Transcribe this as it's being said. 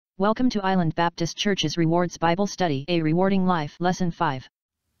Welcome to Island Baptist Church's Rewards Bible Study, A Rewarding Life, Lesson 5.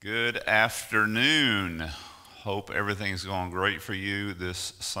 Good afternoon. Hope everything's going great for you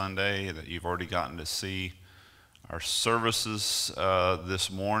this Sunday, that you've already gotten to see our services this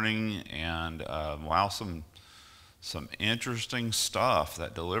morning, and wow, some interesting stuff,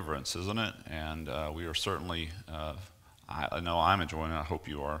 that deliverance, isn't it? And we are certainly, I know I'm enjoying it, I hope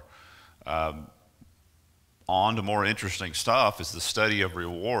you are. On to more interesting stuff is the study of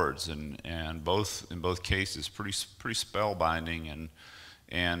rewards, and in both cases pretty spellbinding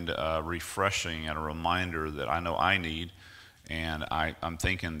and refreshing, and a reminder that I know I need, and I'm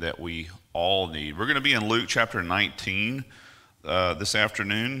thinking that we all need. We're going to be in Luke chapter 19 this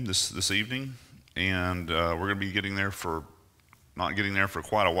afternoon, this evening, and we're going to be not getting there for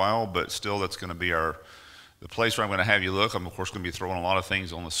quite a while, but still that's going to be the place where I'm going to have you look. I'm, of course, going to be throwing a lot of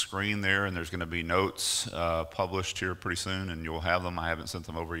things on the screen there, and there's going to be notes published here pretty soon, and you'll have them. I haven't sent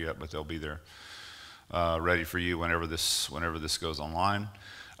them over yet, but they'll be there ready for you whenever this goes online.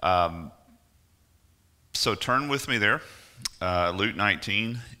 So turn with me there, Luke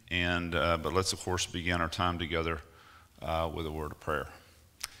 19, but let's, of course, begin our time together with a word of prayer.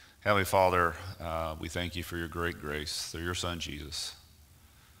 Heavenly Father, we thank you for your great grace through your Son, Jesus,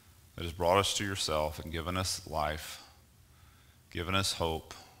 that has brought us to yourself and given us life, given us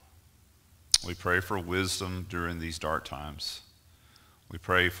hope. We pray for wisdom during these dark times. We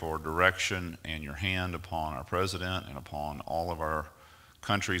pray for direction and your hand upon our president and upon all of our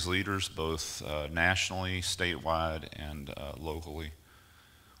country's leaders, both nationally, statewide, and locally.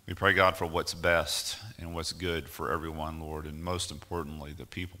 We pray, God, for what's best and what's good for everyone, Lord, and most importantly, that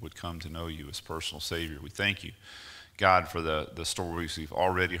people would come to know you as personal Savior. We thank you, God, for the stories we've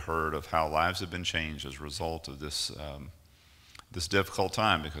already heard of how lives have been changed as a result of this difficult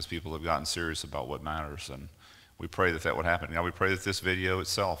time, because people have gotten serious about what matters, and we pray that would happen. God, we pray that this video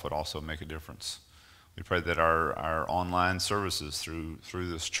itself would also make a difference. We pray that our online services through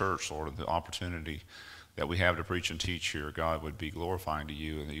this church, Lord, the opportunity that we have to preach and teach here, God, would be glorifying to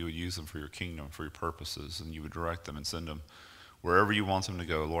you, and that you would use them for your kingdom, for your purposes, and you would direct them and send them wherever you want them to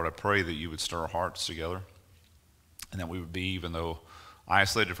go. Lord, I pray that you would stir our hearts together, and that we would be, even though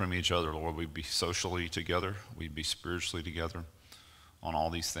isolated from each other, Lord, we'd be socially together, we'd be spiritually together on all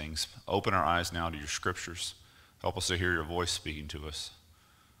these things. Open our eyes now to your scriptures. Help us to hear your voice speaking to us.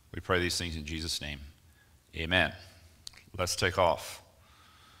 We pray these things in Jesus' name. Amen. Let's take off.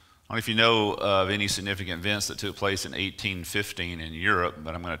 I don't know if you know of any significant events that took place in 1815 in Europe,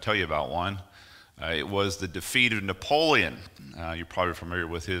 but I'm going to tell you about one. It was the defeat of Napoleon. You're probably familiar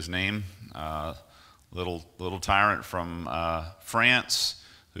with his name. Little tyrant from France,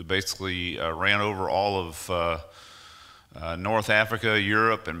 who basically ran over all of North Africa,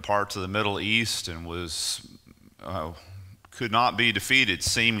 Europe, and parts of the Middle East, and could not be defeated,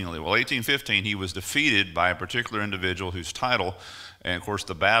 seemingly. Well, 1815, he was defeated by a particular individual whose title, and of course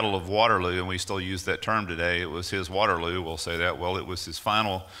the Battle of Waterloo, and we still use that term today, it was his Waterloo, we'll say that. Well, it was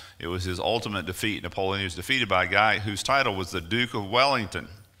his ultimate defeat. Napoleon was defeated by a guy whose title was the Duke of Wellington.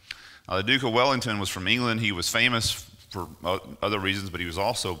 Now, the Duke of Wellington was from England. He was famous for other reasons, but he was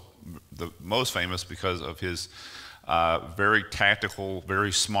also the most famous because of his very tactical,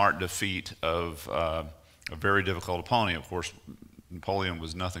 very smart defeat of a very difficult opponent. Of course, Napoleon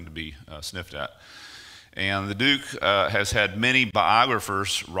was nothing to be sniffed at. And the Duke has had many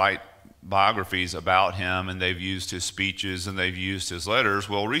biographers write biographies about him, and they've used his speeches and they've used his letters.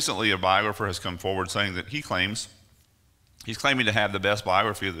 Well, recently a biographer has come forward saying that he's claiming to have the best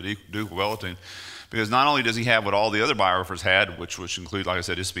biography of the Duke of Wellington, because not only does he have what all the other biographers had, which include, like I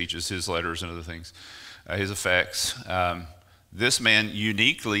said, his speeches, his letters, and other things, his effects. This man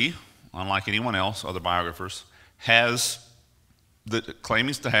uniquely, unlike anyone else, other biographers,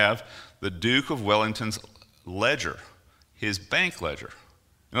 claims to have the Duke of Wellington's ledger, his bank ledger.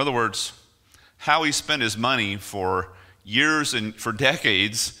 In other words, how he spent his money for years and for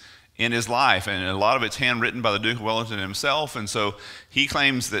decades in his life, and a lot of it's handwritten by the Duke of Wellington himself, and so he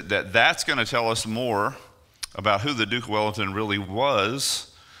claims that's going to tell us more about who the Duke of Wellington really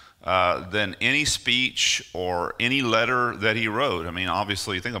was than any speech or any letter that he wrote. I mean,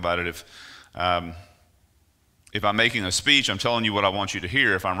 obviously, think about it. If I'm making a speech, I'm telling you what I want you to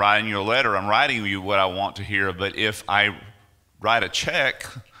hear. If I'm writing you a letter, I'm writing you what I want to hear. But if I write a check,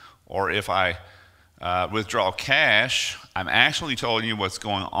 or if I withdraw cash, I'm actually telling you what's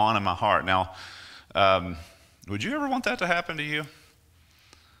going on in my heart. Now, would you ever want that to happen to you?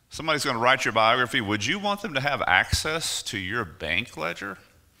 Somebody's going to write your biography. Would you want them to have access to your bank ledger,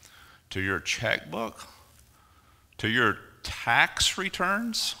 to your checkbook, to your tax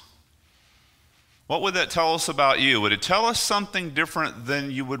returns? what would that tell us about you? Would it tell us something different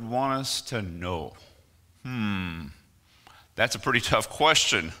than you would want us to know? That's a pretty tough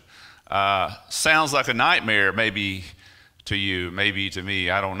question. Sounds like a nightmare maybe to you, maybe to me,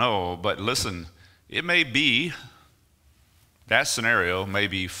 I don't know. But listen, it may be, that scenario may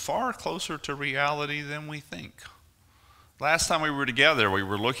be far closer to reality than we think. Last time we were together, we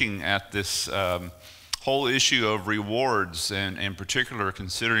were looking at this whole issue of rewards, and in particular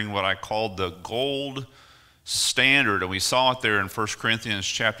considering what I called the gold standard. And we saw it there in 1 Corinthians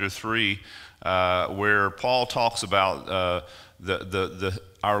chapter 3, where Paul talks about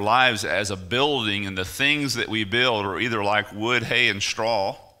our lives as a building, and the things that we build are either like wood, hay, and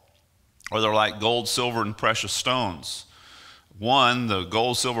straw, or they're like gold, silver, and precious stones. One, the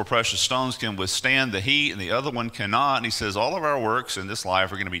gold, silver, precious stones can withstand the heat, and the other one cannot. And he says all of our works in this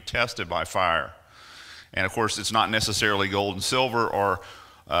life are going to be tested by fire. And of course, it's not necessarily gold and silver or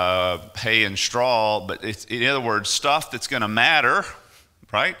hay and straw, but it's, in other words, stuff that's going to matter,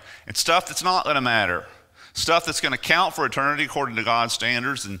 right? And stuff that's not going to matter. Stuff that's going to count for eternity according to God's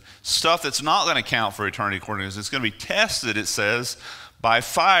standards, and stuff that's not going to count for eternity according to His. It's going to be tested, it says, by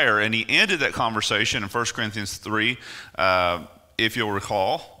fire. And he ended that conversation in 1 Corinthians 3, if you'll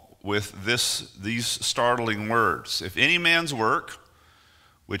recall, with these startling words. If any man's work,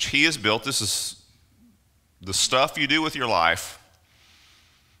 which he has built, this is the stuff you do with your life.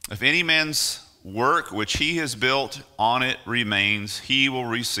 If any man's work which he has built on it remains, he will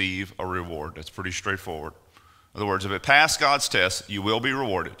receive a reward. That's pretty straightforward. In other words, if it passed God's test, you will be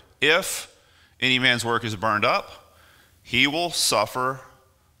rewarded. If any man's work is burned up, he will suffer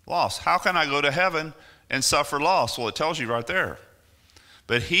loss. How can I go to heaven and suffer loss? Well, it tells you right there.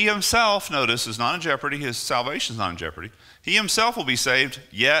 But he himself, notice, is not in jeopardy. His salvation is not in jeopardy. He himself will be saved,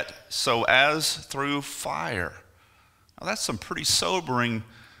 yet so as through fire. Now, that's some pretty sobering,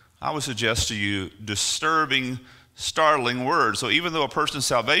 I would suggest to you, disturbing, startling words. So even though a person's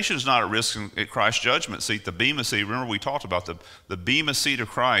salvation is not at risk at Christ's judgment seat, the bema seat, remember we talked about the bema seat of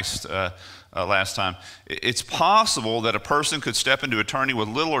Christ last time. It's possible that a person could step into eternity with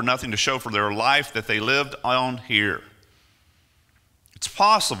little or nothing to show for their life that they lived on here. It's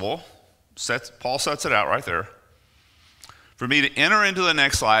possible, Paul sets it out right there, for me to enter into the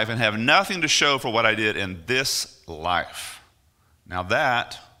next life and have nothing to show for what I did in this life. Now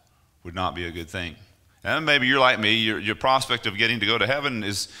that would not be a good thing. And maybe you're like me, your prospect of getting to go to heaven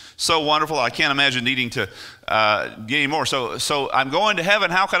is so wonderful, I can't imagine needing to get any more. So I'm going to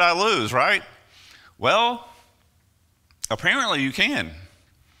heaven, how could I lose, right? Well, apparently you can.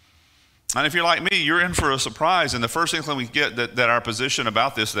 And if you're like me, you're in for a surprise. And the first inkling we get that our position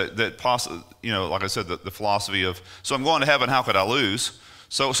about this, like I said, the philosophy of, so I'm going to heaven, how could I lose?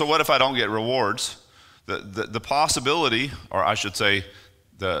 So what if I don't get rewards? The possibility, or I should say,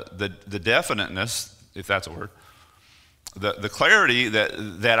 the definiteness, if that's a word, the clarity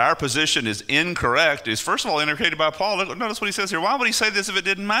that our position is incorrect is, first of all, indicated by Paul. Notice what he says here. Why would he say this if it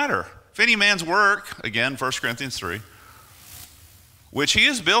didn't matter? If any man's work, again, 1 Corinthians 3, which he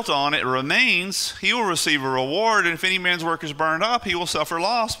is built on, it remains, he will receive a reward. And if any man's work is burned up, he will suffer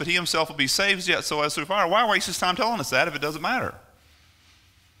loss, but he himself will be saved, yet so as through fire. Why waste his time telling us that if it doesn't matter?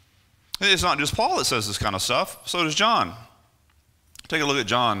 It's not just Paul that says this kind of stuff. So does John. Take a look at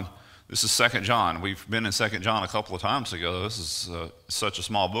John. This is 2 John. We've been in 2 John a couple of times ago. This is such a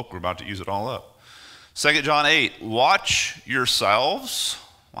small book, we're about to use it all up. 2 John 8, watch yourselves.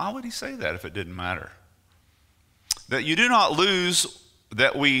 Why would he say that if it didn't matter? That you do not lose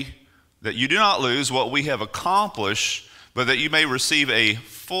what we have accomplished, but that you may receive a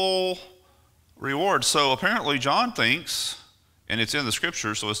full reward. So apparently John thinks, and it's in the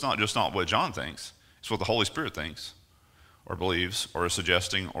scripture, so it's not just not what John thinks, it's what the Holy Spirit thinks, or believes, or is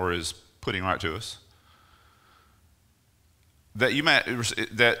suggesting, or is putting right to us.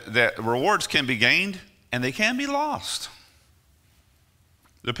 That rewards can be gained and they can be lost,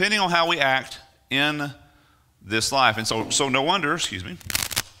 depending on how we act in this life. And so no wonder he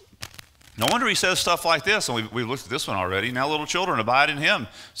says stuff like this, and we've looked at this one already. Now little children, abide in him,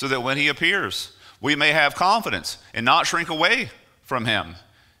 so that when he appears, we may have confidence and not shrink away from him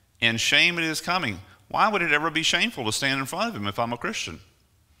in shame at his coming. Why would it ever be shameful to stand in front of him if I'm a Christian?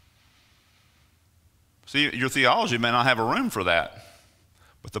 See, your theology may not have a room for that,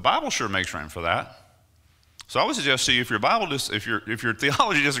 but the Bible sure makes room for that. So I would suggest to you, if your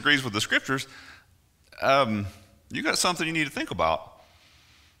theology disagrees with the scriptures, you got something you need to think about.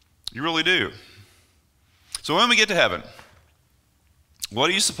 You really do. So when we get to heaven, what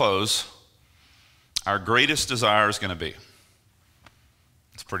do you suppose our greatest desire is going to be?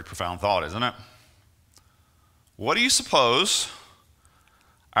 It's a pretty profound thought, isn't it? What do you suppose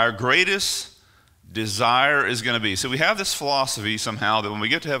our greatest desire is going to be. So we have this philosophy somehow that when we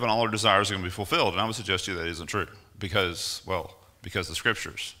get to heaven, all our desires are going to be fulfilled. And I would suggest to you that isn't true because the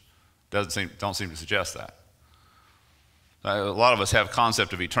scriptures don't seem to suggest that. A lot of us have a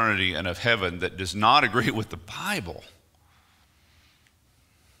concept of eternity and of heaven that does not agree with the Bible.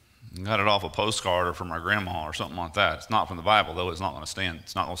 I got it off a postcard or from my grandma or something like that. It's not from the Bible, though. It's not going to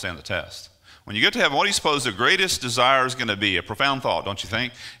stand the test. When you get to heaven, what do you suppose the greatest desire is going to be? A profound thought, don't you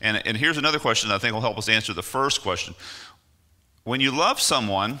think? And here's another question that I think will help us answer the first question. When you love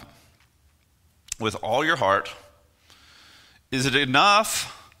someone with all your heart, is it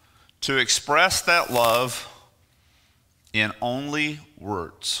enough to express that love in only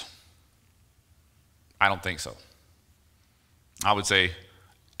words? I don't think so. I would say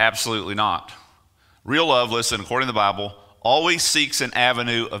absolutely not. Real love, listen, according to the Bible, always seeks an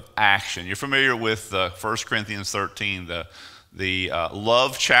avenue of action. You're familiar with 1 Corinthians 13, the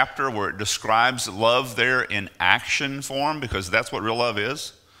love chapter where it describes love there in action form, because that's what real love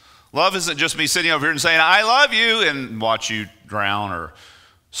is. Love isn't just me sitting over here and saying, I love you, and watch you drown or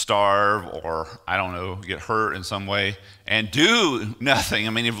starve or, I don't know, get hurt in some way and do nothing.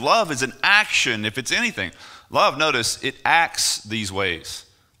 I mean, if love is an action, if it's anything, love, notice, it acts these ways.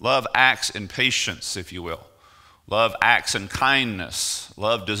 Love acts in patience, if you will. Love acts in kindness.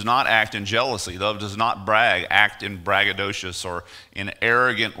 Love does not act in jealousy. Love does not act in braggadocious or in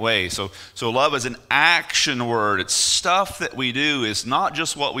arrogant way. So love is an action word. It's stuff that we do. It's not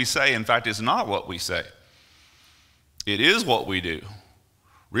just what we say. In fact, it's not what we say. It is what we do.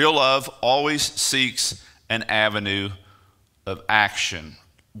 Real love always seeks an avenue of action.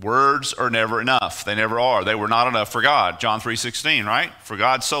 Words are never enough. They never are. They were not enough for God. John 3:16, right? For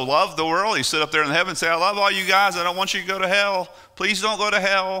God so loved the world, he stood up there in heaven and said, I love all you guys. I don't want you to go to hell. Please don't go to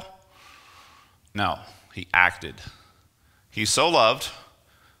hell. No, he acted. He so loved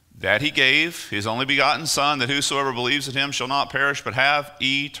that he gave his only begotten Son, that whosoever believes in him shall not perish but have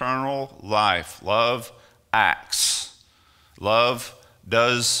eternal life. Love acts. Love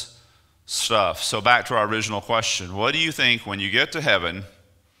does stuff. So back to our original question. What do you think when you get to heaven,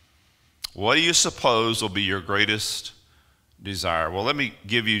 what do you suppose will be your greatest desire? Well, let me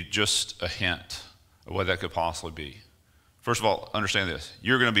give you just a hint of what that could possibly be. First of all, understand this.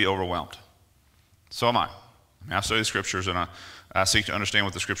 You're going to be overwhelmed. So am I. I study the scriptures and I seek to understand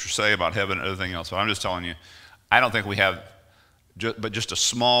what the scriptures say about heaven and everything else. But I'm just telling you, I don't think we have but just a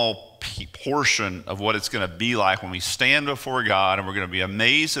small portion of what it's going to be like when we stand before God, and we're going to be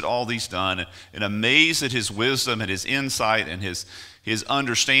amazed at all he's done and amazed at his wisdom and his insight and his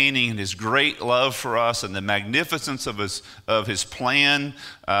understanding and his great love for us and the magnificence of his plan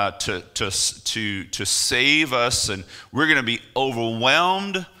to save us. And we're going to be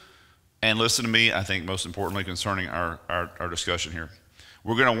overwhelmed. And listen to me, I think most importantly concerning our discussion here,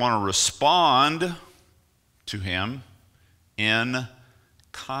 we're going to want to respond to him in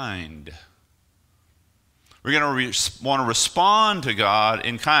kind. We're going to want to respond to God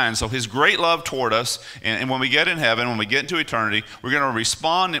in kind. So his great love toward us, and when we get in heaven, when we get into eternity, we're going to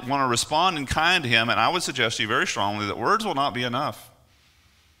want to respond in kind to him. And I would suggest to you very strongly that words will not be enough.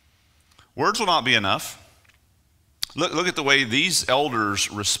 Words will not be enough. Look at the way these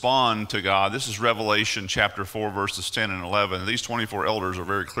elders respond to God. This is Revelation chapter 4, verses 10 and 11. These 24 elders are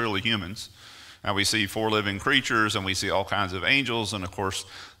very clearly humans. Now we see 4 living creatures, and we see all kinds of angels, and of course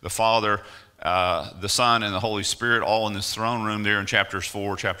the Father, the Son, and the Holy Spirit all in this throne room there in chapters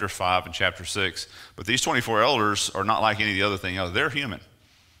 4, chapter 5, and chapter 6. But these 24 elders are not like any of the other thing. They're human.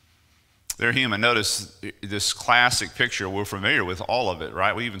 They're human. Notice this classic picture. We're familiar with all of it,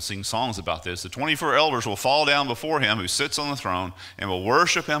 right? We even sing songs about this. The 24 elders will fall down before him who sits on the throne and will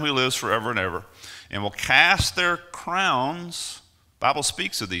worship him who lives forever and ever, and will cast their crowns. The Bible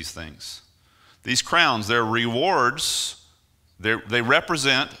speaks of these things. These crowns, they're rewards. They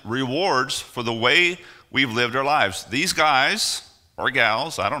represent rewards for the way we've lived our lives. These guys or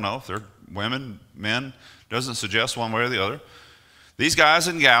gals, I don't know if they're women, men, doesn't suggest one way or the other. These guys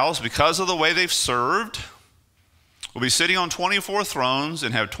and gals, because of the way they've served, will be sitting on 24 thrones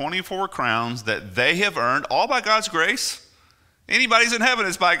and have 24 crowns that they have earned, all by God's grace. Anybody's in heaven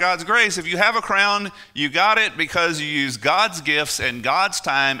is by God's grace. If you have a crown, you got it because you use God's gifts and God's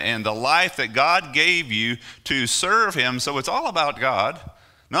time and the life that God gave you to serve him. So it's all about God.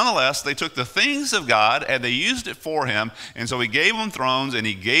 Nonetheless, they took the things of God and they used it for him. And so he gave them thrones and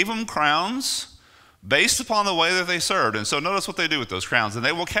he gave them crowns based upon the way that they served. And so notice what they do with those crowns. And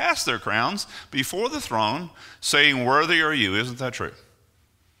they will cast their crowns before the throne, saying, worthy are you. Isn't that true?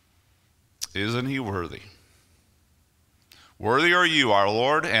 Isn't he worthy? Worthy are you, our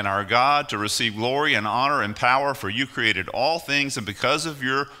Lord and our God, to receive glory and honor and power, for you created all things, and because of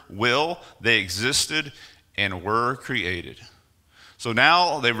your will they existed and were created. So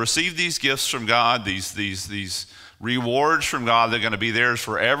now they've received these gifts from God, these rewards from God. They're going to be theirs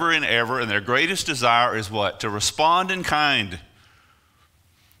forever and ever, and their greatest desire is what? To respond in kind,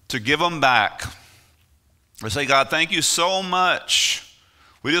 to give them back. They say, God, thank you so much.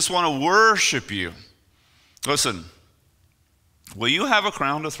 We just want to worship you. Listen, will you have a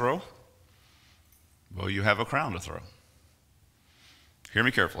crown to throw? Will you have a crown to throw? Hear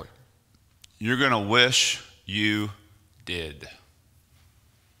me carefully. You're going to wish you did.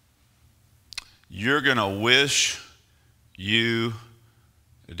 You're going to wish you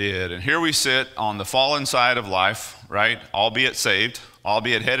did. And here we sit on the fallen side of life, right? Albeit saved,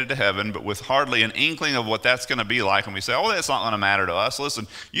 albeit headed to heaven, but with hardly an inkling of what that's going to be like. And we say, oh, that's not going to matter to us. Listen,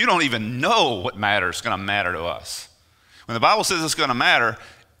 you don't even know what is going to matter to us. When the Bible says it's going to matter,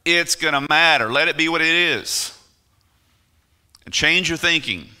 it's going to matter. Let it be what it is. And change your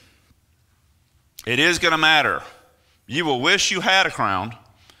thinking. It is going to matter. You will wish you had a crown.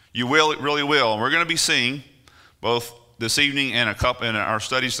 You will, it really will. And we're going to be seeing, both this evening and in our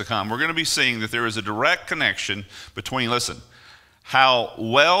studies to come, we're going to be seeing that there is a direct connection between, listen, how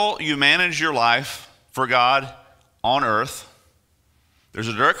well you manage your life for God on earth. There's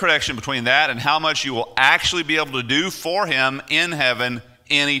a direct connection between that and how much you will actually be able to do for Him in heaven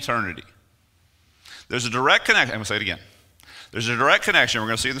in eternity. There's a direct connection. I'm going to say it again. There's a direct connection, we're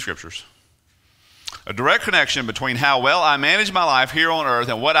going to see in the Scriptures, a direct connection between how well I manage my life here on earth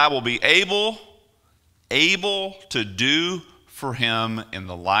and what I will be able to do for Him in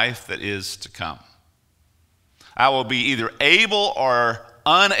the life that is to come. I will be either able or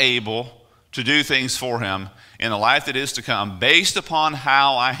unable to do things for Him in the life that is to come based upon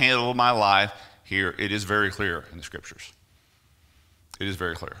how I handle my life here. It is very clear in the Scriptures. It is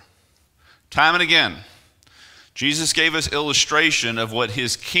very clear. Time and again, Jesus gave us illustration of what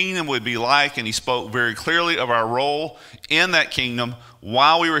His kingdom would be like, and He spoke very clearly of our role in that kingdom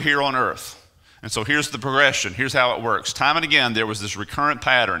while we were here on earth. And so here's the progression. Here's how it works. Time and again, there was this recurrent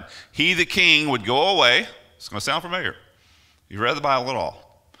pattern. He, the king, would go away. It's going to sound familiar. You've read the Bible at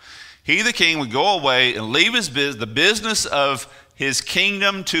all. He, the king, would go away and leave the business of his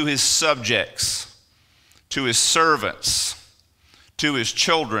kingdom to his subjects, to his servants, to his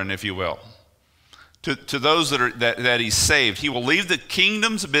children, if you will. To those that He saved. He will leave the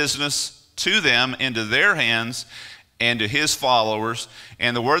kingdom's business to them, into their hands, and to His followers.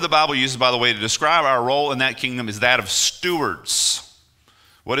 And the word the Bible uses, by the way, to describe our role in that kingdom is that of stewards.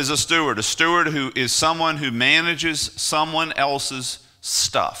 What is a steward? A steward who is someone who manages someone else's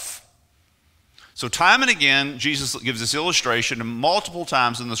stuff. So time and again, Jesus gives this illustration, and multiple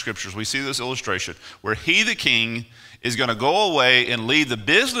times in the Scriptures we see this illustration where He, the king, is going to go away and leave the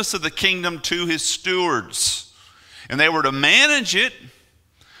business of the kingdom to His stewards. And they were to manage it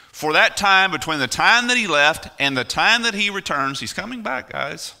for that time between the time that He left and the time that He returns. He's coming back,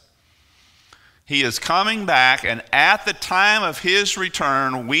 guys. He is coming back, and at the time of His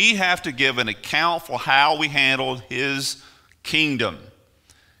return, we have to give an account for how we handled His kingdom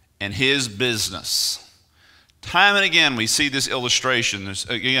and His business. Time and again, we see this illustration.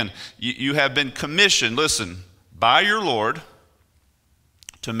 Again, you have been commissioned, listen, by your Lord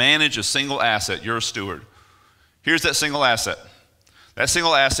to manage a single asset. You're a steward. Here's that single asset. That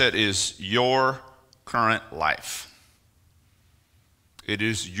single asset is your current life. It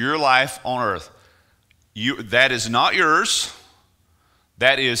is your life on earth. That is not yours.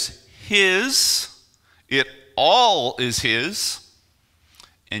 That is His. It all is His.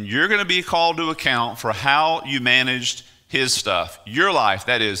 And you're going to be called to account for how you managed His stuff. Your life,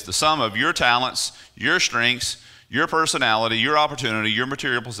 that is the sum of your talents, your strengths, your personality, your opportunity, your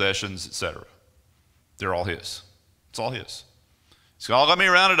material possessions, etc. They're all His. It's all His. It's all going to be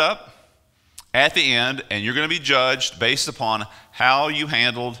rounded up at the end, and you're going to be judged based upon how you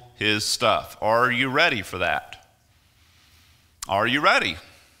handled His stuff. Are you ready for that? Are you ready?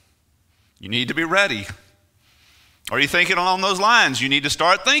 You need to be ready. Are you thinking along those lines? You need to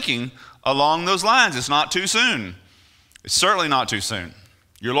start thinking along those lines. It's not too soon. It's certainly not too soon.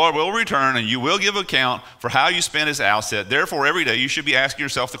 Your Lord will return, and you will give account for how you spent His asset. Therefore, every day you should be asking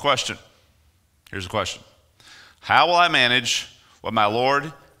yourself the question. Here's the question. How will I manage what my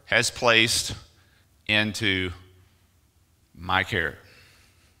Lord has placed into my care?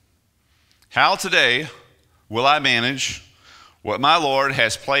 How today will I manage what my Lord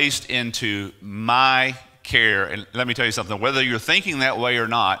has placed into my care? And let me tell you something. Whether you're thinking that way or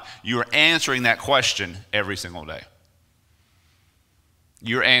not, you are answering that question every single day.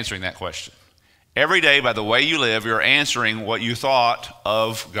 You're answering that question. Every day, by the way you live, you're answering what you thought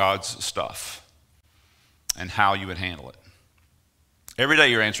of God's stuff and how you would handle it. Every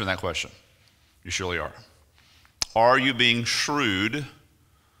day you're answering that question. You surely are. Are you being shrewd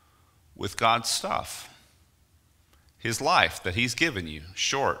with God's stuff? His life that he's given you,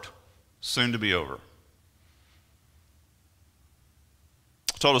 short, soon to be over.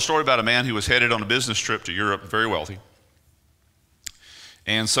 I told a story about a man who was headed on a business trip to Europe, very wealthy.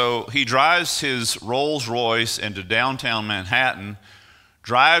 And so he drives his Rolls Royce into downtown Manhattan,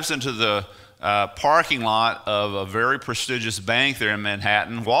 drives into the parking lot of a very prestigious bank there in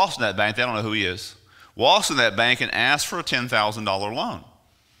Manhattan, walks in that bank, they don't know who he is, walks in that bank and asks for a $10,000 loan.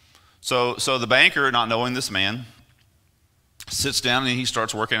 So the banker, not knowing this man, sits down and he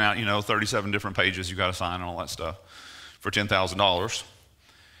starts working out, 37 different pages you got to sign and all that stuff for $10,000.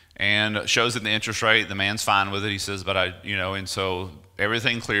 And shows it the interest rate. The man's fine with it. He says, but and so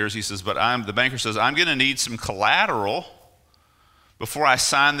everything clears. He says, but the banker says, I'm going to need some collateral before I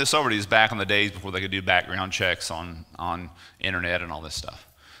sign this over. He's back in the days before they could do background checks on internet and all this stuff.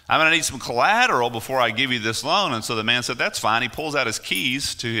 I'm going to need some collateral before I give you this loan. And so the man said, that's fine. He pulls out his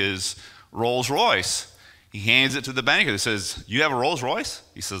keys to his Rolls Royce. He hands it to the banker. He says, you have a Rolls Royce?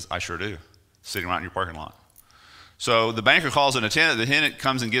 He says, I sure do. Sitting right in your parking lot. So the banker calls an attendant. The attendant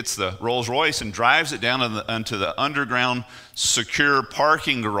comes and gets the Rolls Royce and drives it down into the underground secure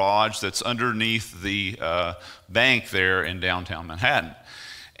parking garage that's underneath the bank there in downtown Manhattan.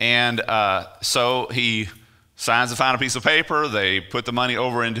 And so he signs the final piece of paper. They put the money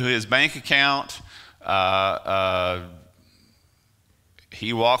over into his bank account.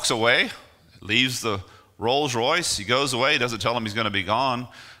 He walks away, leaves the Rolls Royce. He goes away, doesn't tell him he's going to be gone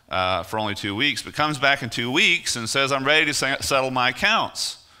for only 2 weeks, but comes back in 2 weeks and says, I'm ready to settle my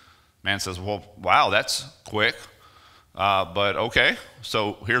accounts. Man says, well, wow, that's quick, but okay.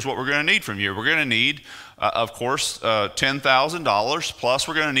 So here's what we're going to need from you. We're going to need, of course, $10,000, plus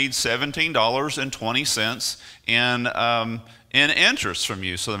we're going to need $17.20 in interest from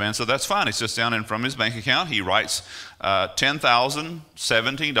you. So the man said, that's fine. He sits down and from his bank account, he writes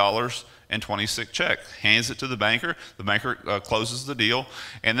 $10,017.26 check, hands it to the banker. The banker closes the deal,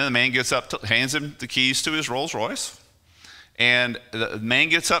 and then the man gets up, hands him the keys to his Rolls Royce, and the man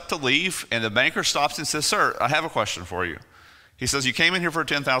gets up to leave, and the banker stops and says, sir, I have a question for you. He says, you came in here for a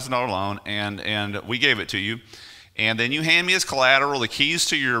 $10,000 loan, and we gave it to you, and then you hand me as collateral the keys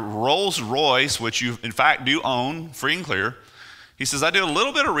to your Rolls Royce, which you in fact do own, free and clear. He says, I did a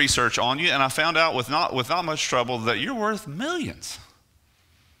little bit of research on you, and I found out with not much trouble that you're worth millions.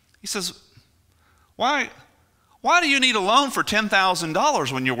 He says, why do you need a loan for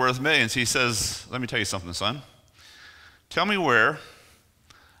 $10,000 when you're worth millions? He says, let me tell you something, son. Tell me where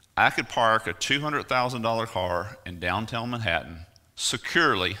I could park a $200,000 car in downtown Manhattan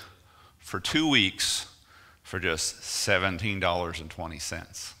securely for 2 weeks for just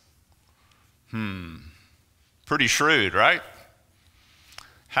 $17.20. Pretty shrewd, right?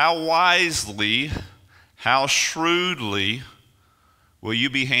 How wisely, how shrewdly will you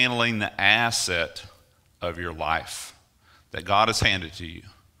be handling the asset of your life that God has handed to you?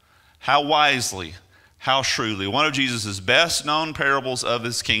 How wisely, how shrewdly. One of Jesus' best known parables of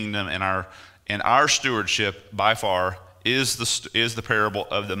his kingdom and our stewardship by far is the parable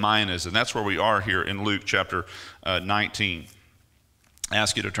of the minas. And that's where we are here in Luke chapter 19. I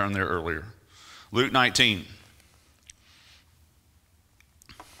asked you to turn there earlier. Luke 19.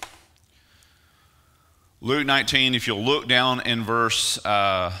 Luke 19, if you'll look down in verse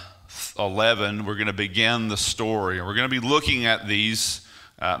 11, we're going to begin the story. And we're going to be looking at these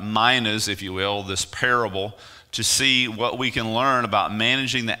minas, if you will, this parable, to see what we can learn about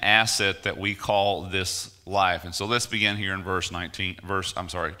managing the asset that we call this life. And so let's begin here in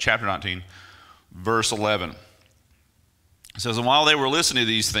chapter 19, verse 11. It says, and while they were listening to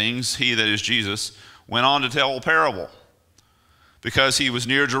these things, he, that is Jesus, went on to tell a parable, because he was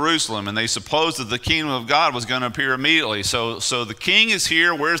near Jerusalem, and they supposed that the kingdom of God was going to appear immediately. So the king is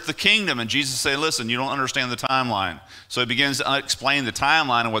here. Where's the kingdom? And Jesus said, listen, you don't understand the timeline. So he begins to explain the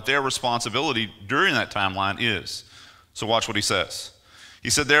timeline and what their responsibility during that timeline is. So watch what he says. He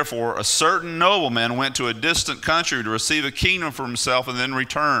said, therefore, a certain nobleman went to a distant country to receive a kingdom for himself and then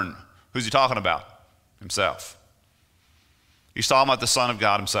return. Who's he talking about? Himself. He's talking about the Son of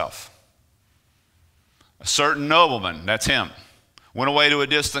God himself. A certain nobleman, that's him, went away to a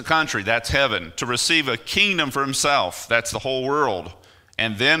distant country, that's heaven, to receive a kingdom for himself, that's the whole world,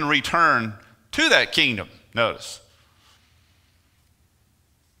 and then return to that kingdom. Notice.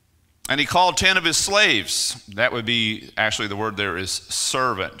 And he called 10 of his slaves. That would be, actually the word there is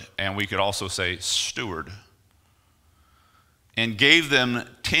servant, and we could also say steward. And gave them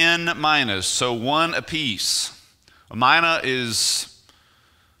 10 minas, so one apiece. A mina is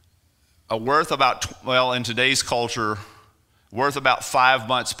worth about, well, in today's culture, worth about 5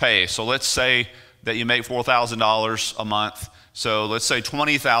 months' pay. So let's say that you make $4,000 a month. So let's say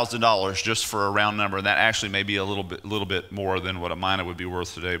 $20,000 just for a round number. And that actually may be a little bit more than what a mina would be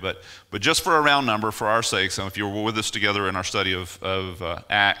worth today. But just for a round number, for our sake, so if you were with us together in our study of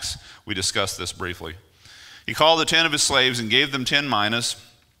Acts, we discussed this briefly. He called the 10 of his slaves and gave them 10 minas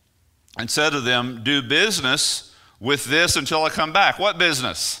and said to them, do business with this until I come back. What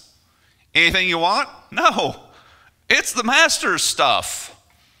business? Anything you want? No. It's the master's stuff.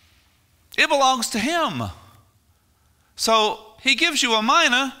 It belongs to him. So he gives you a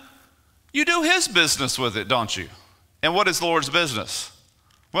mina, you do his business with it, don't you? And what is the Lord's business?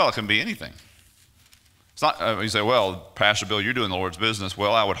 Well, it can be anything. It's not, you say, well, Pastor Bill, you're doing the Lord's business.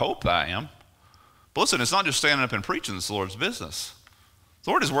 Well, I would hope that I am. But listen, it's not just standing up and preaching, it's the Lord's business. The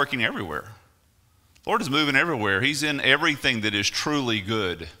Lord is working everywhere. The Lord is moving everywhere. He's in everything that is truly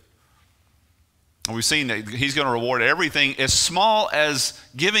good. And we've seen that he's going to reward everything as small as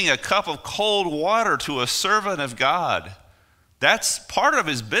giving a cup of cold water to a servant of God. That's part of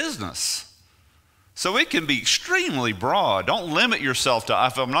his business. So it can be extremely broad. Don't limit yourself to,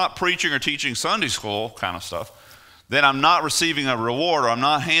 if I'm not preaching or teaching Sunday school kind of stuff, then I'm not receiving a reward or I'm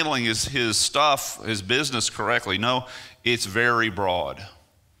not handling his stuff, his business correctly. No, it's very broad.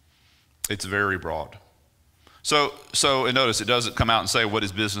 It's very broad. So and notice it doesn't come out and say what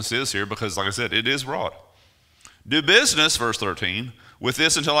his business is here because, like I said, it is broad. Do business, verse 13, with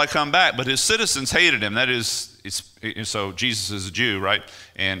this until I come back. But his citizens hated him. That is, so Jesus is a Jew, right?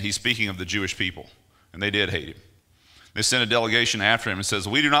 And he's speaking of the Jewish people. And they did hate him. They sent a delegation after him and says,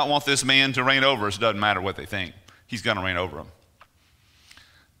 we do not want this man to reign over us. It doesn't matter what they think. He's going to reign over them.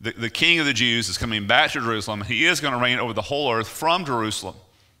 The king of the Jews is coming back to Jerusalem. He is going to reign over the whole earth from Jerusalem,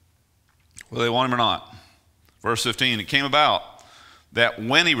 whether they want him or not. Verse 15, it came about that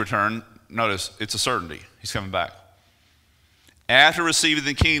when he returned, notice, it's a certainty, he's coming back. After receiving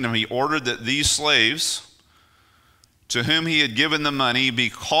the kingdom, he ordered that these slaves, to whom he had given the money, be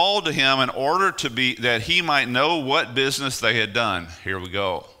called to him in order that he might know what business they had done. Here we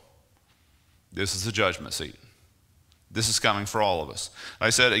go. This is the judgment seat. This is coming for all of us. Like I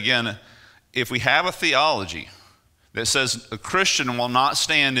said, again, if we have a theology that says a Christian will not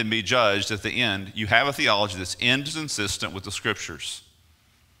stand and be judged at the end, you have a theology that's inconsistent with the Scriptures.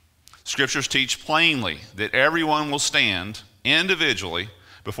 Scriptures teach plainly that everyone will stand individually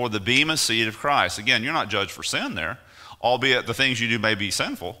before the bema seat of Christ. Again, you're not judged for sin there, albeit the things you do may be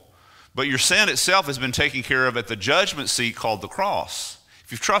sinful, but your sin itself has been taken care of at the judgment seat called the cross.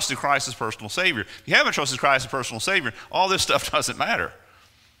 If you've trusted Christ as personal Savior, if you haven't trusted Christ as personal Savior, all this stuff doesn't matter.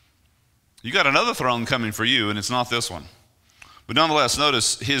 You got another throne coming for you, and it's not this one. But nonetheless,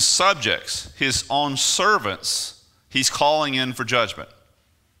 notice his subjects, his own servants, he's calling in for judgment.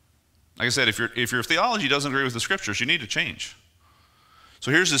 Like I said, if your theology doesn't agree with the Scriptures, you need to change.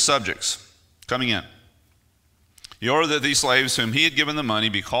 So here's his subjects coming in. He ordered that these slaves whom he had given the money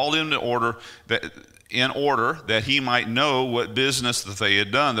be called in order that he might know what business that they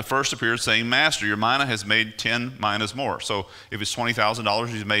had done. The first appeared saying, Master, your mina has made 10 minas more. So if it's $20,000,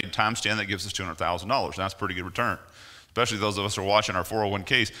 he's made times 10, that gives us $200,000. That's a pretty good return. Especially those of us who are watching our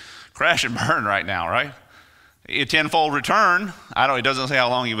 401ks crash and burn right now, right? A tenfold return. It doesn't say how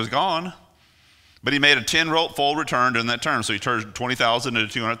long he was gone. But he made a tenfold return during that term. So he turned 20,000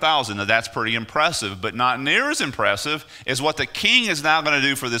 into 200,000. Now that's pretty impressive, but not near as impressive as what the king is now going to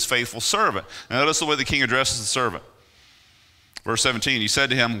do for this faithful servant. Now notice the way the king addresses the servant. Verse 17, he said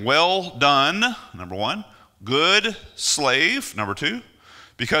to him, well done, number one, good slave, number two,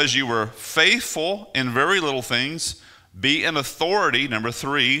 because you were faithful in very little things, be in authority, number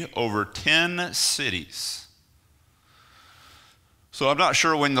three, over 10 cities. So I'm not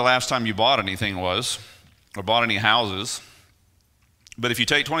sure when the last time you bought anything was, or bought any houses, but if you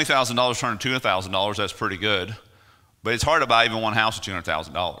take $20,000, turn it to $200,000, that's pretty good. But it's hard to buy even one house with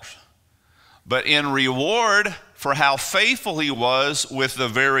 $200,000. But in reward for how faithful he was with the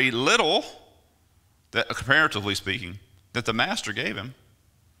very little, that comparatively speaking, that the master gave him,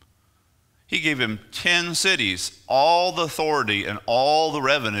 he gave him 10 cities, all the authority and all the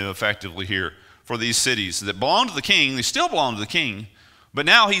revenue effectively here for these cities that belong to the king. They still belong to the king, but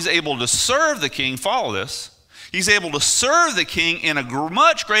now he's able to serve the king. Follow this. He's able to serve the king in a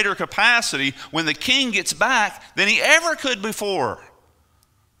much greater capacity when the king gets back than he ever could before.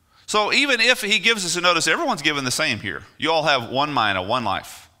 So even if he gives us a notice, everyone's given the same here. You all have one mina, one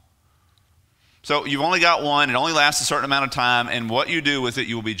life. So you've only got one. It only lasts a certain amount of time, and what you do with it,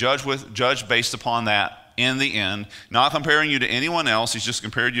 you will be judged based upon that in the end, not comparing you to anyone else. He's just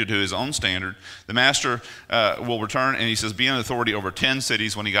compared you to his own standard. The master will return, and he says, be in authority over 10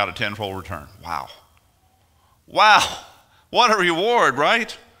 cities when he got a tenfold return. Wow. Wow. What a reward,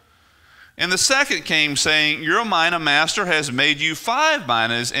 right? And the second came, saying, your mina master has made you 5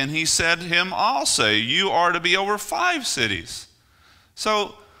 minas. And he said to him also, you are to be over 5 cities.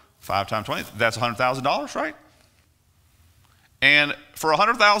 So 5 times 20, that's $100,000, right? And for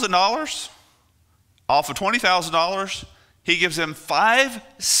 $100,000, off of $20,000, he gives him 5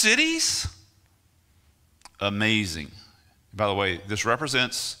 cities? Amazing. By the way, this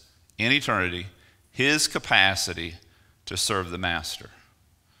represents in eternity his capacity to serve the master.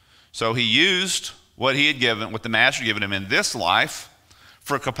 So he used what he had given, what the master had given him in this life,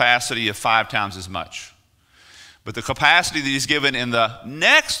 for a capacity of 5 times as much. But the capacity that he's given in the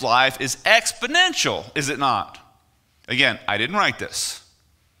next life is exponential, is it not? Again, I didn't write this.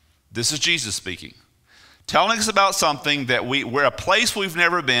 This is Jesus speaking, telling us about something that we're a place we've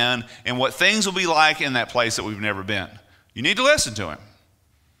never been, and what things will be like in that place that we've never been. You need to listen to him.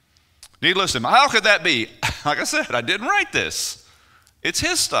 You need to listen to him. How could that be? Like I said, I didn't write this. It's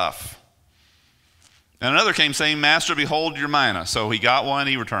his stuff. And another came saying, master, behold your mina. So he got one,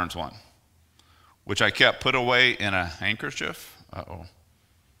 he returns one, which I kept put away in a handkerchief. Uh-oh.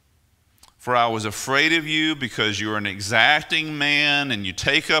 For I was afraid of you, because you are an exacting man, and you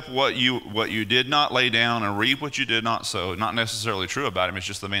take up what you did not lay down and reap what you did not sow. Not necessarily true about him, it's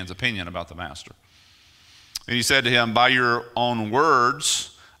just the man's opinion about the master. And he said to him, by your own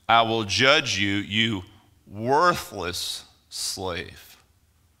words I will judge you, you worthless slave.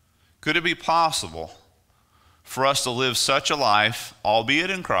 Could it be possible for us to live such a life,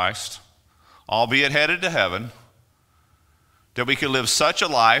 albeit in Christ, albeit headed to heaven, that we could live such a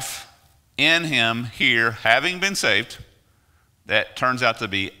life in him here, having been saved, that turns out to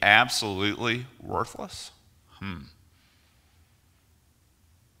be absolutely worthless?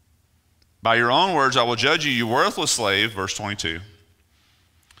 By your own words I will judge you, you worthless slave, verse 22.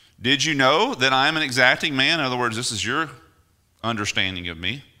 Did you know that I am an exacting man? In other words, this is your understanding of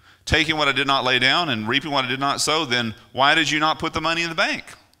me. Taking what I did not lay down and reaping what I did not sow, then why did you not put the money in the bank?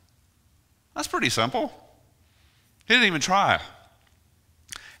 That's pretty simple. He didn't even try.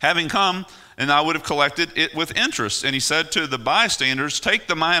 Having come, and I would have collected it with interest. And he said to the bystanders, take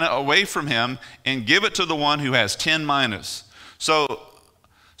the mina away from him and give it to the one who has 10 minas. So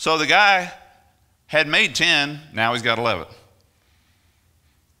the guy had made 10, now he's got 11.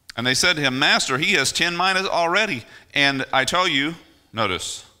 And they said to him, master, he has 10 minas already. And I tell you,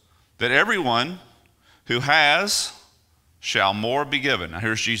 notice, that everyone who has shall more be given. Now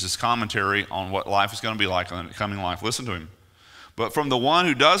here's Jesus' commentary on what life is going to be like in the coming life. Listen to him. But from the one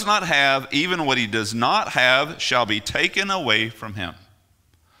who does not have, even what he does not have shall be taken away from him.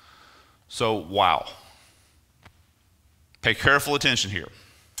 So, wow. Pay careful attention here.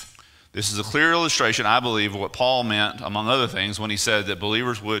 This is a clear illustration, I believe, of what Paul meant, among other things, when he said that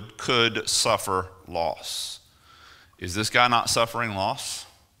believers could suffer loss. Is this guy not suffering loss?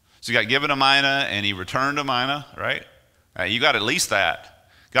 So he got given a mina and he returned a mina, right? You got at least that.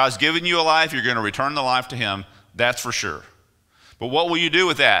 God's given you a life, you're going to return the life to him, that's for sure. But what will you do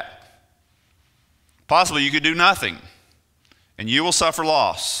with that? Possibly you could do nothing, and you will suffer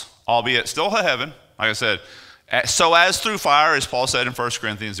loss, albeit still to heaven, like I said. So as through fire, as Paul said in 1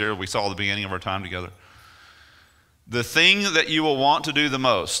 Corinthians there, we saw at the beginning of our time together. The thing that you will want to do the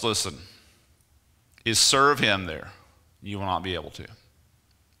most, listen, is serve him there. You will not be able to.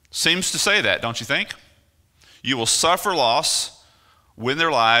 Seems to say that, don't you think? You will suffer loss when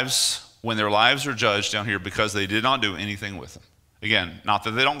their lives are judged down here because they did not do anything with them. Again, not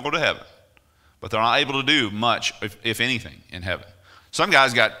that they don't go to heaven, but they're not able to do much, if anything, in heaven. Some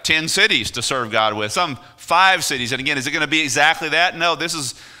guys got 10 cities to serve God with, some 5 cities. And again, is it going to be exactly that? No, this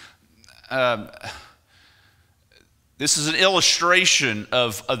is an illustration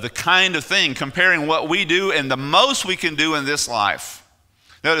of the kind of thing, comparing what we do and the most we can do in this life.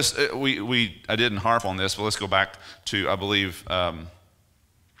 Notice, I didn't harp on this, but let's go back to, I believe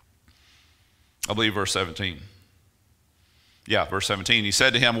verse 17. Yeah, verse 17. He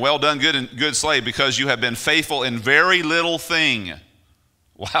said to him, well done, good slave, because you have been faithful in very little thing.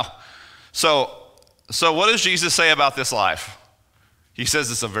 Wow. So what does Jesus say about this life? He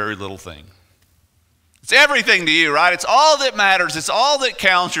says it's a very little thing. It's everything to you, right? It's all that matters. It's all that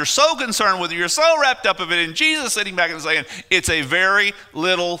counts. You're so concerned with it. You're so wrapped up of it. And Jesus sitting back and saying, it's a very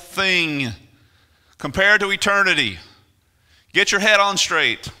little thing compared to eternity. Get your head on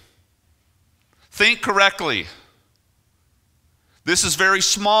straight. Think correctly. This is very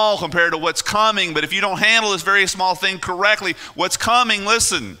small compared to what's coming, but if you don't handle this very small thing correctly, what's coming,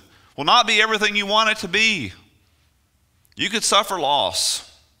 listen, will not be everything you want it to be. You could suffer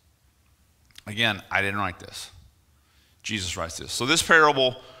loss. Again, I didn't write this. Jesus writes this. So this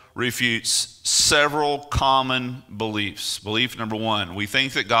parable refutes several common beliefs. Belief number one, we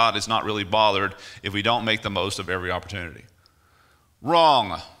think that God is not really bothered if we don't make the most of every opportunity.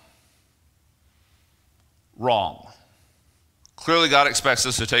 Wrong. Wrong. Clearly, God expects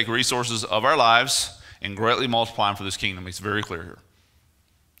us to take resources of our lives and greatly multiply them for this kingdom. It's very clear here.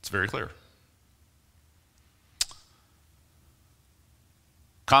 It's very clear.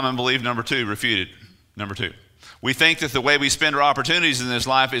 Common belief number two, refuted. Number two, we think that the way we spend our opportunities in this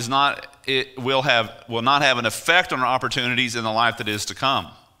life will not have an effect on our opportunities in the life that is to come.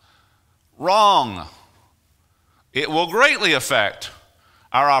 Wrong. It will greatly affect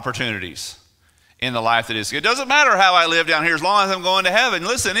our opportunities in the life that is. It doesn't matter how I live down here as long as I'm going to heaven.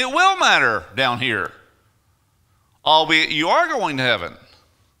 Listen, it will matter down here. Albeit you are going to heaven.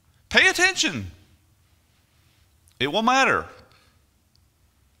 Pay attention. It will matter.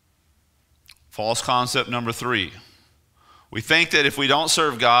 False concept number three. We think that if we don't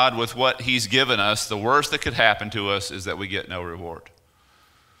serve God with what He's given us, the worst that could happen to us is that we get no reward.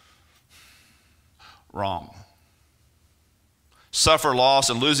 Wrong. Suffer loss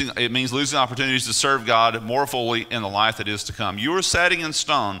and it means losing opportunities to serve God more fully in the life that is to come. You are setting in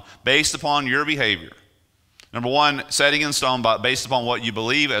stone based upon your behavior. Number one, setting in stone based upon what you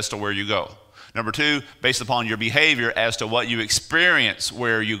believe as to where you go. Number two, based upon your behavior as to what you experience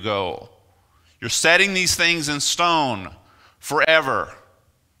where you go. You're setting these things in stone forever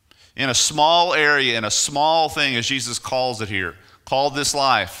in a small area, in a small thing, as Jesus calls it here, called this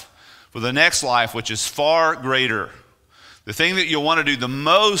life, for the next life, which is far greater. The thing that you'll want to do the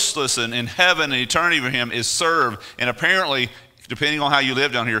most, listen, in heaven and eternity for Him is serve. And apparently, depending on how you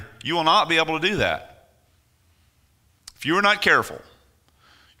live down here, you will not be able to do that. If you are not careful,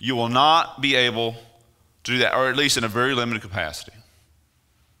 you will not be able to do that, or at least in a very limited capacity.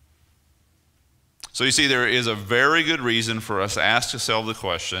 So you see, there is a very good reason for us to ask ourselves the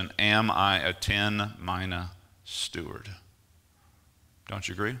question, am I a 10 mina steward? Don't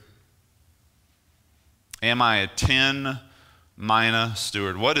you agree? Am I a 10 mina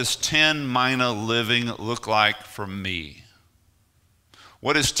steward? What does 10 mina living look like for me?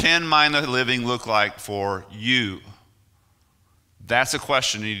 What does 10 mina living look like for you? That's a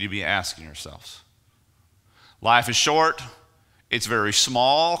question you need to be asking yourselves. Life is short. It's very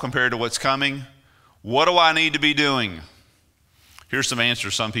small compared to what's coming. What do I need to be doing? Here's some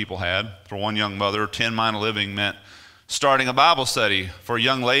answers some people had. For one young mother, 10 mina living meant starting a Bible study for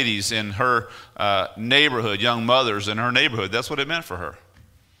young ladies in her neighborhood, young mothers in her neighborhood. That's what it meant for her.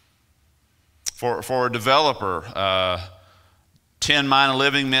 For a developer, 10 mina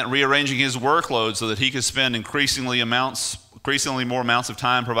living meant rearranging his workload so that he could spend increasingly more amounts of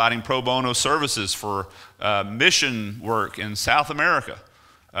time providing pro bono services for mission work in South America.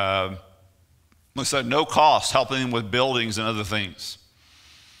 Looks like no cost, helping him with buildings and other things.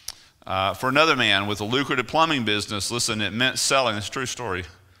 For another man with a lucrative plumbing business, listen, it meant selling, it's a true story,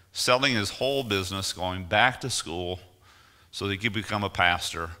 selling his whole business, going back to school so that he could become a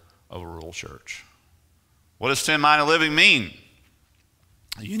pastor of a rural church. What does 10 mina living mean?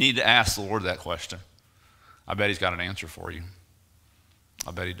 You need to ask the Lord that question. I bet He's got an answer for you.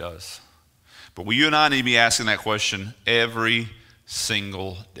 I bet He does. But you and I need to be asking that question every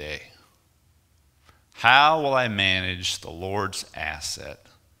single day. How will I manage the Lord's asset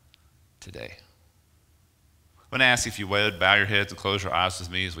today? I'm going to ask if you would bow your heads and close your eyes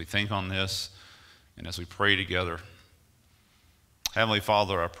with me as we think on this and as we pray together. Heavenly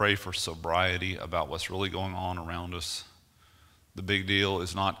Father, I pray for sobriety about what's really going on around us. The big deal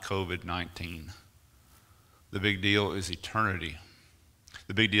is not COVID-19. The big deal is eternity.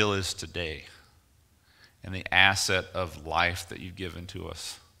 The big deal is today and the asset of life that you've given to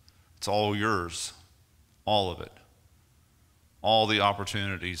us. It's all yours. All of it. All the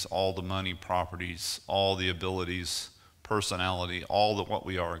opportunities, all the money, properties, all the abilities, personality, all that what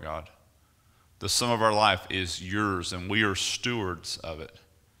we are, God. The sum of our life is yours, and we are stewards of it.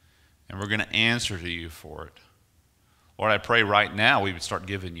 And we're going to answer to you for it. Lord, I pray right now we would start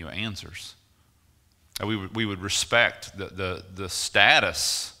giving you answers. That we would respect the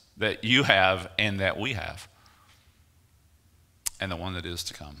status that you have and that we have. And the one that is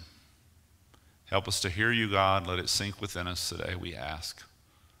to come. Help us to hear you, God. Let it sink within us today, we ask.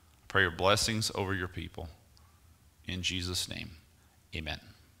 Pray your blessings over your people. In Jesus' name, amen.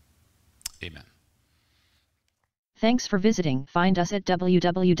 Amen. Thanks for visiting. Find us at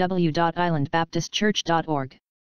www.islandbaptistchurch.org.